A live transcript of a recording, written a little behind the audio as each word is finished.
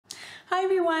Hi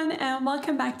everyone and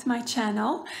welcome back to my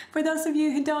channel. For those of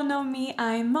you who don't know me,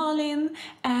 I'm Malin,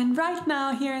 and right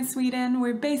now here in Sweden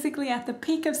we're basically at the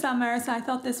peak of summer, so I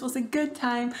thought this was a good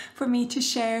time for me to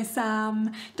share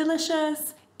some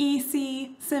delicious,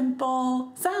 easy,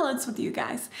 simple salads with you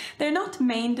guys. They're not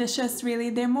main dishes really,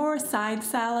 they're more side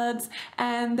salads,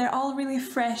 and they're all really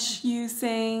fresh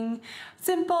using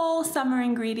simple summer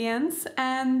ingredients.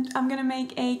 And I'm gonna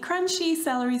make a crunchy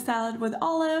celery salad with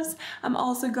olives. I'm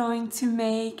also going to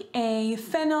make a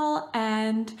fennel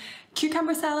and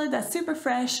cucumber salad that's super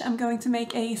fresh. I'm going to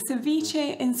make a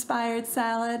ceviche inspired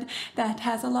salad that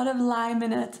has a lot of lime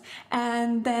in it.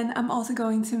 And then I'm also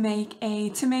going to make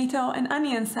a tomato and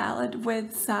onion salad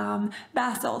with some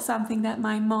basil, something that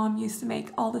my mom used to make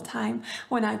all the time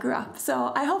when I grew up.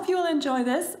 So I hope you will enjoy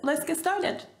this. Let's get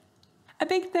started. A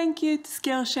big thank you to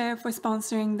Skillshare for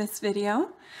sponsoring this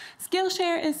video.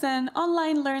 Skillshare is an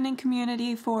online learning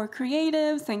community for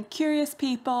creatives and curious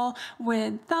people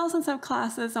with thousands of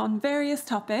classes on various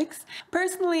topics.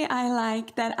 Personally, I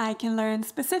like that I can learn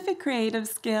specific creative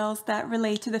skills that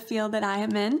relate to the field that I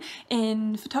am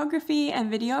in photography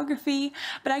and videography,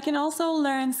 but I can also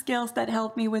learn skills that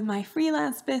help me with my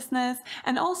freelance business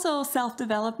and also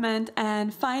self-development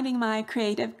and finding my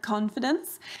creative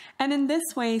confidence. And in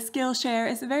this way,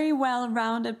 Skillshare is a very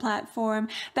well-rounded platform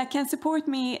that can support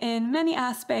me in many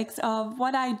aspects of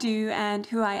what I do and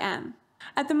who I am.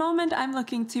 At the moment, I'm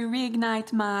looking to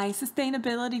reignite my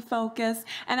sustainability focus,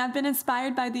 and I've been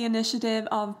inspired by the initiative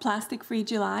of Plastic Free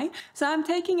July. So I'm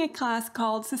taking a class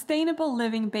called Sustainable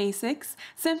Living Basics,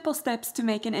 Simple Steps to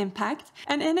Make an Impact.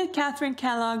 And in it, Catherine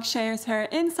Kellogg shares her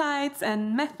insights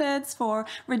and methods for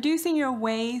reducing your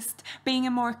waste, being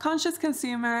a more conscious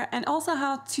consumer, and also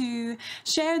how to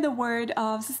share the word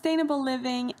of sustainable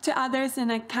living to others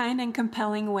in a kind and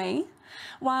compelling way.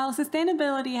 While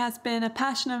sustainability has been a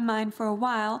passion of mine for a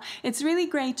while, it's really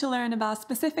great to learn about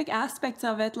specific aspects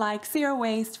of it, like zero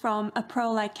waste, from a pro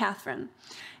like Catherine.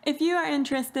 If you are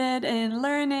interested in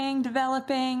learning,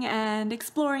 developing, and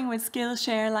exploring with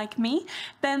Skillshare like me,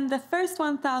 then the first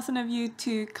 1,000 of you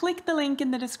to click the link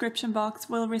in the description box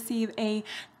will receive a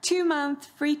 2-month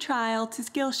free trial to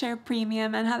Skillshare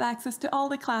Premium and have access to all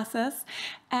the classes.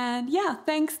 And yeah,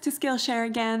 thanks to Skillshare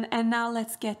again, and now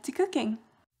let's get to cooking.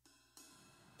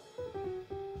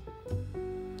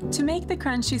 To make the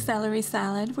crunchy celery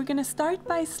salad, we're going to start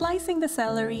by slicing the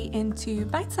celery into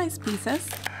bite-sized pieces.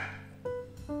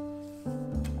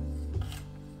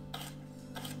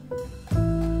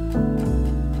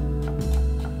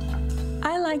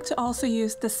 I like to also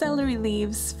use the celery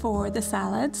leaves for the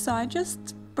salad, so I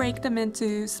just break them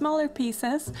into smaller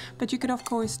pieces, but you could of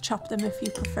course chop them if you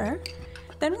prefer.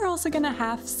 Then we're also going to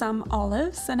have some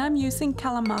olives, and I'm using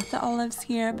Kalamata olives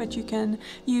here, but you can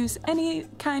use any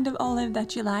kind of olive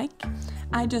that you like.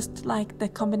 I just like the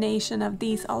combination of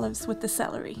these olives with the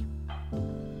celery.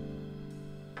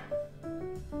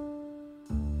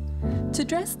 To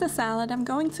dress the salad, I'm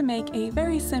going to make a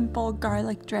very simple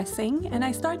garlic dressing, and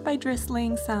I start by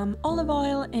drizzling some olive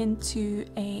oil into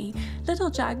a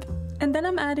little jug, and then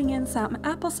I'm adding in some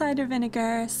apple cider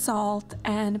vinegar, salt,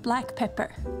 and black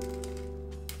pepper.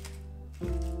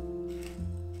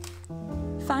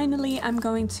 Finally, I'm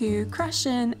going to crush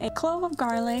in a clove of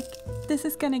garlic. This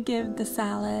is going to give the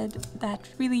salad that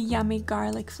really yummy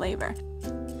garlic flavor.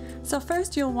 So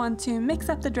first you'll want to mix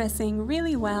up the dressing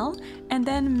really well and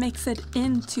then mix it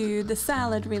into the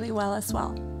salad really well as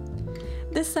well.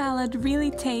 This salad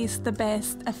really tastes the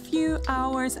best a few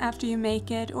hours after you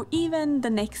make it, or even the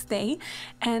next day,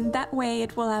 and that way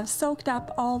it will have soaked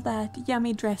up all that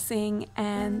yummy dressing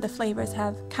and the flavors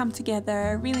have come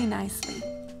together really nicely.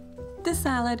 This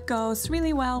salad goes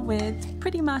really well with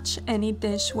pretty much any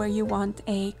dish where you want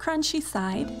a crunchy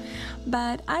side,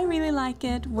 but I really like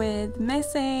it with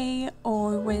meze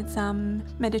or with some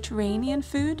Mediterranean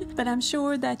food, but I'm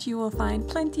sure that you will find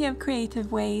plenty of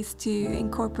creative ways to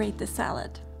incorporate the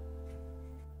salad.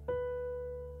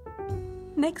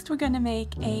 Next, we're going to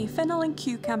make a fennel and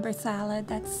cucumber salad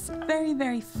that's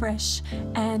very fresh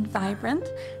and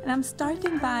vibrant, and I'm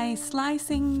starting by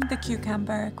slicing the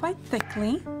cucumber quite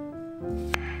thickly.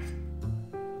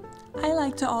 I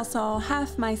like to also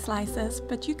half my slices,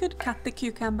 but you could cut the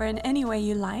cucumber in any way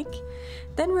you like.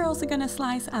 Then we're also going to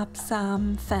slice up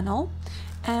some fennel,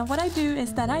 and what I do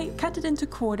is that I cut it into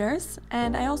quarters,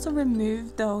 and I also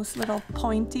remove those little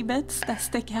pointy bits that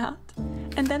stick out,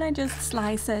 and then I just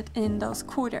slice it in those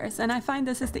quarters, and I find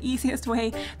this is the easiest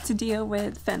way to deal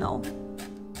with fennel.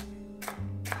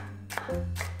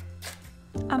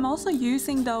 I'm also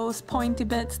using those pointy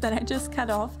bits that I just cut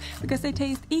off because they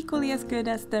taste equally as good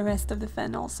as the rest of the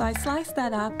fennel. So I slice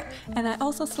that up, and I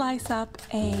also slice up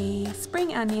a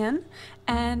spring onion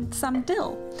and some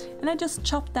dill. And I just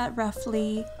chop that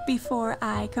roughly before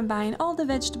I combine all the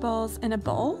vegetables in a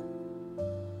bowl.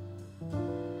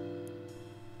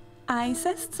 I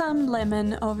zest some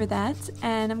lemon over that,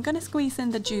 and I'm gonna squeeze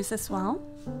in the juice as well.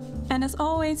 And as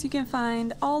always, you can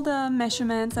find all the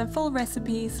measurements and full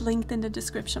recipes linked in the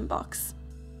description box.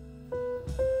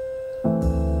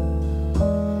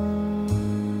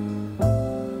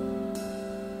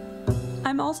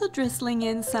 I'm also drizzling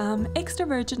in some extra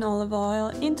virgin olive oil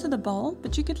into the bowl,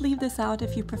 but you could leave this out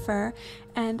if you prefer.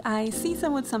 And I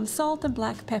season with some salt and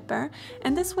black pepper,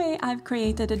 and this way I've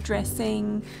created a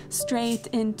dressing straight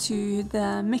into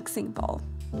the mixing bowl.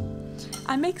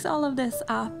 I mix all of this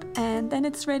up, and then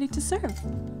it's ready to serve.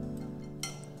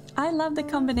 I love the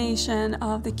combination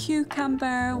of the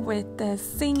cucumber with the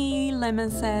zingy lemon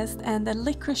zest and the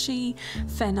licoricey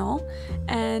fennel,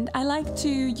 and I like to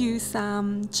use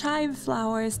some chive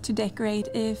flowers to decorate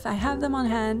if I have them on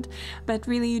hand, but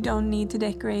really you don't need to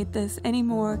decorate this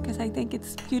anymore because I think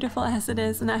it's beautiful as it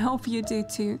is, and I hope you do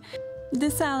too.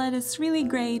 This salad is really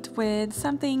great with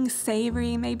something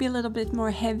savory, maybe a little bit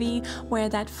more heavy, where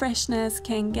that freshness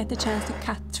can get the chance to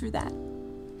cut through that.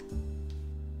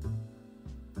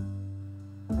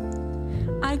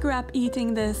 I grew up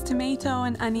eating this tomato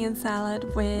and onion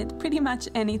salad with pretty much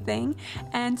anything,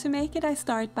 and to make it I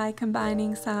start by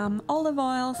combining some olive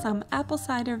oil, some apple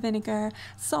cider vinegar,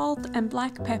 salt and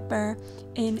black pepper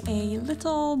in a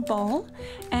little bowl,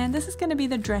 and this is going to be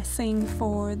the dressing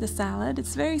for the salad.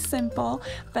 It's very simple,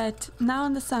 but now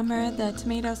in the summer the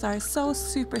tomatoes are so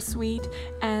super sweet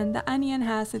and the onion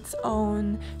has its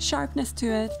own sharpness to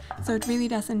it, so it really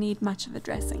doesn't need much of a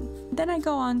dressing. Then I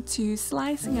go on to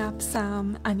slicing up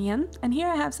some onion, and here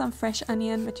I have some fresh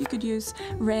onion, but you could use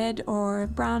red or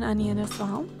brown onion as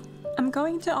well. I'm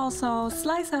going to also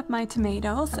slice up my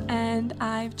tomatoes, and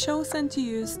I've chosen to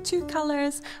use 2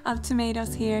 colors of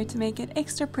tomatoes here to make it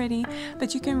extra pretty,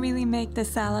 but you can really make this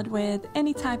salad with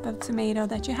any type of tomato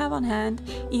that you have on hand.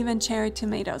 Even cherry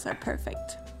tomatoes are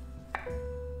perfect.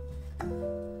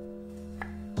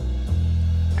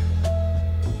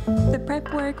 The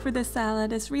prep work for the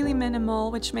salad is really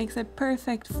minimal, which makes it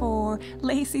perfect for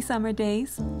lazy summer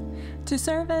days. To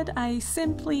serve it, I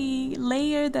simply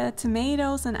layer the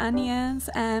tomatoes and onions,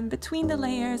 and between the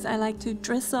layers I like to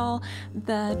drizzle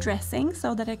the dressing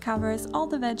so that it covers all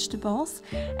the vegetables.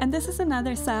 And this is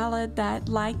another salad that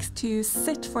likes to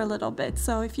sit for a little bit,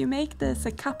 so if you make this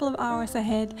a couple of hours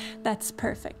ahead, that's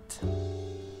perfect.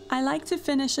 I like to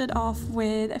finish it off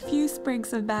with a few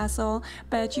sprigs of basil,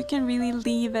 but you can really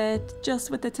leave it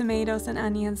just with the tomatoes and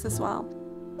onions as well.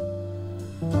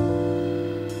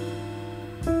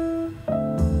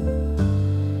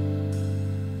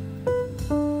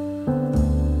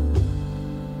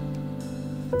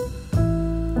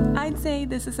 I'd say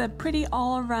this is a pretty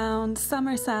all-around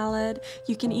summer salad.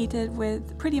 You can eat it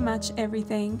with pretty much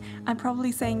everything. I'm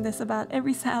probably saying this about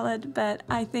every salad, but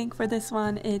I think for this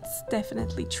one it's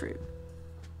definitely true.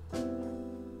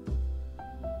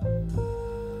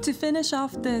 To finish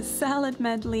off this salad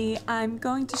medley, I'm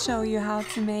going to show you how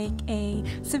to make a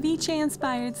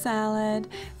ceviche-inspired salad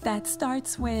that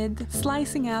starts with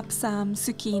slicing up some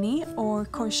zucchini or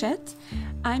courgette.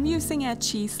 I'm using a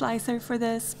cheese slicer for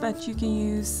this, but you can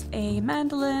use a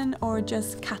mandolin or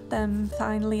just cut them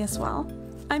finely as well.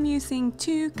 I'm using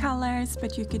 2 colors,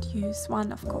 but you could use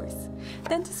 1 of course.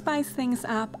 Then to spice things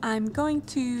up, I'm going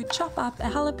to chop up a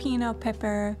jalapeno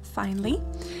pepper finely,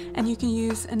 and you can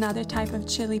use another type of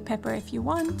chili pepper if you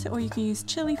want, or you can use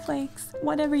chili flakes,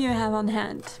 whatever you have on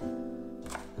hand.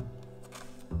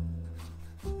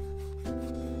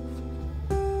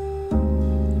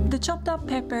 The chopped up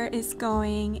pepper is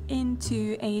going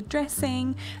into a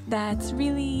dressing that's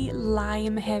really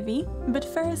lime heavy, but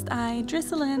first I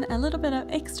drizzle in a little bit of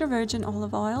extra virgin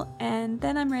olive oil, and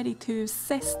then I'm ready to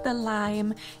zest the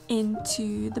lime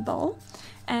into the bowl,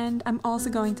 and I'm also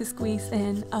going to squeeze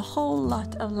in a whole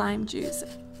lot of lime juice.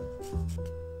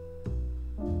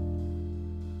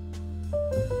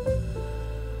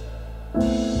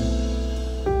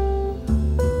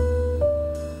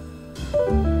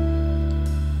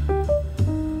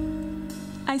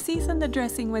 I season the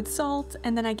dressing with salt,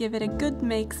 and then I give it a good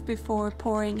mix before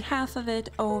pouring half of it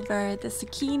over the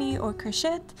zucchini or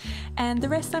courgette, and the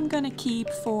rest I'm gonna keep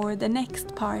for the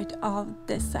next part of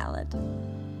this salad.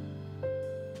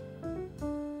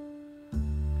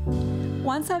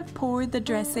 Once I've poured the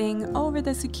dressing over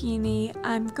the zucchini,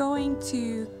 I'm going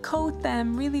to coat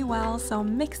them really well, so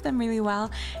mix them really well,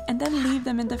 and then leave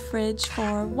them in the fridge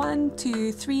for 1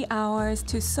 to 3 hours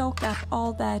to soak up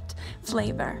all that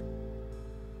flavor.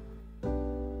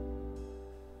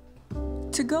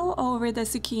 To go over the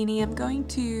zucchini, I'm going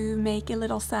to make a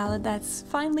little salad that's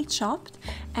finely chopped,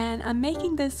 and I'm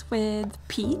making this with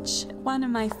peach, one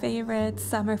of my favorite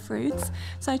summer fruits.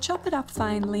 So I chop it up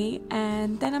finely,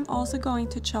 and then I'm also going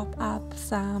to chop up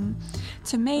some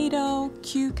tomato,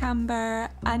 cucumber,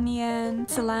 onion,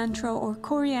 cilantro or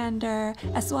coriander,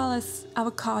 as well as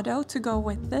avocado to go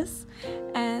with this.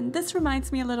 And this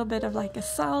reminds me a little bit of like a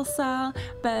salsa,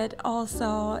 but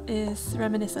also is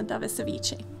reminiscent of a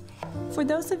ceviche. For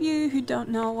those of you who don't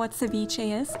know what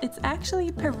ceviche is, it's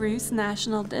actually Peru's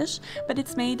national dish, but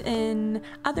it's made in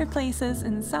other places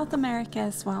in South America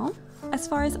as well. As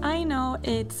far as I know,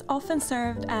 it's often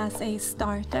served as a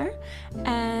starter,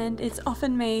 and it's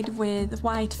often made with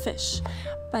white fish.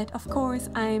 But of course,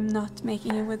 I'm not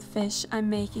making it with fish, I'm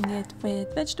making it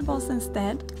with vegetables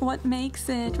instead. What makes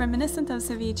it reminiscent of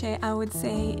ceviche, I would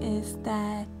say, is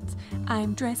that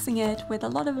I'm dressing it with a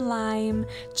lot of lime,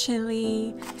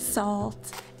 chili,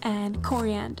 salt, and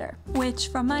coriander, which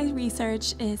from my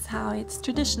research is how it's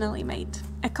traditionally made.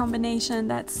 A combination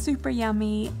that's super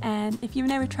yummy, and if you've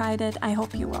never tried it, I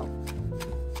hope you will.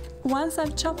 Once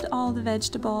I've chopped all the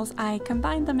vegetables, I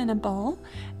combine them in a bowl,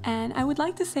 and I would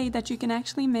like to say that you can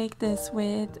actually make this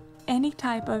with any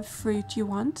type of fruit you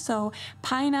want. So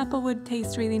pineapple would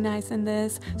taste really nice in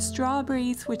this.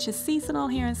 Strawberries, which is seasonal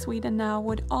here in Sweden now,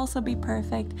 would also be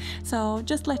perfect. So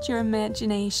just let your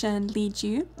imagination lead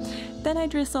you. Then I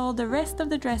drizzle the rest of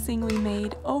the dressing we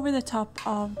made over the top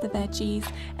of the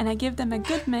veggies, and I give them a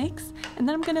good mix. And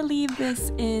then I'm gonna leave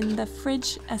this in the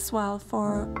fridge as well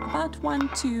for about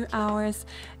 1-2 hours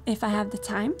if I have the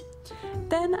time.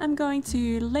 Then I'm going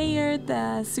to layer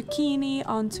the zucchini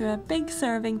onto a big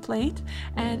serving plate,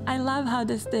 and I love how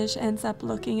this dish ends up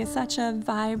looking. It's such a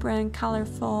vibrant,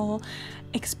 colorful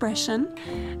expression.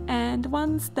 And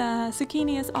once the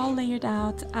zucchini is all layered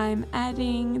out, I'm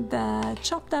adding the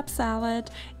chopped up salad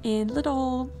in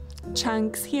little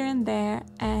chunks here and there,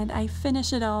 and I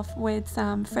finish it off with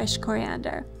some fresh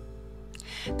coriander.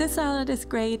 This salad is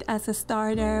great as a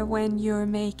starter when you're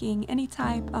making any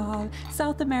type of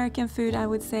South American food, I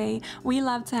would say. We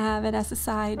love to have it as a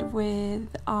side with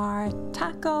our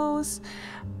tacos,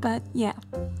 but yeah,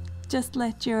 just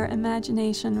let your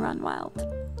imagination run wild.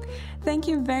 Thank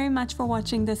you very much for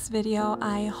watching this video.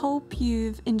 I hope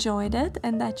you've enjoyed it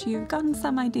and that you've gotten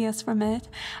some ideas from it.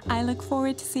 I look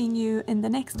forward to seeing you in the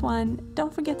next one.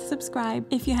 Don't forget to subscribe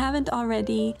if you haven't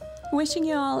already. Wishing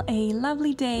you all a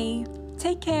lovely day.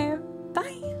 Take care.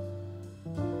 Bye.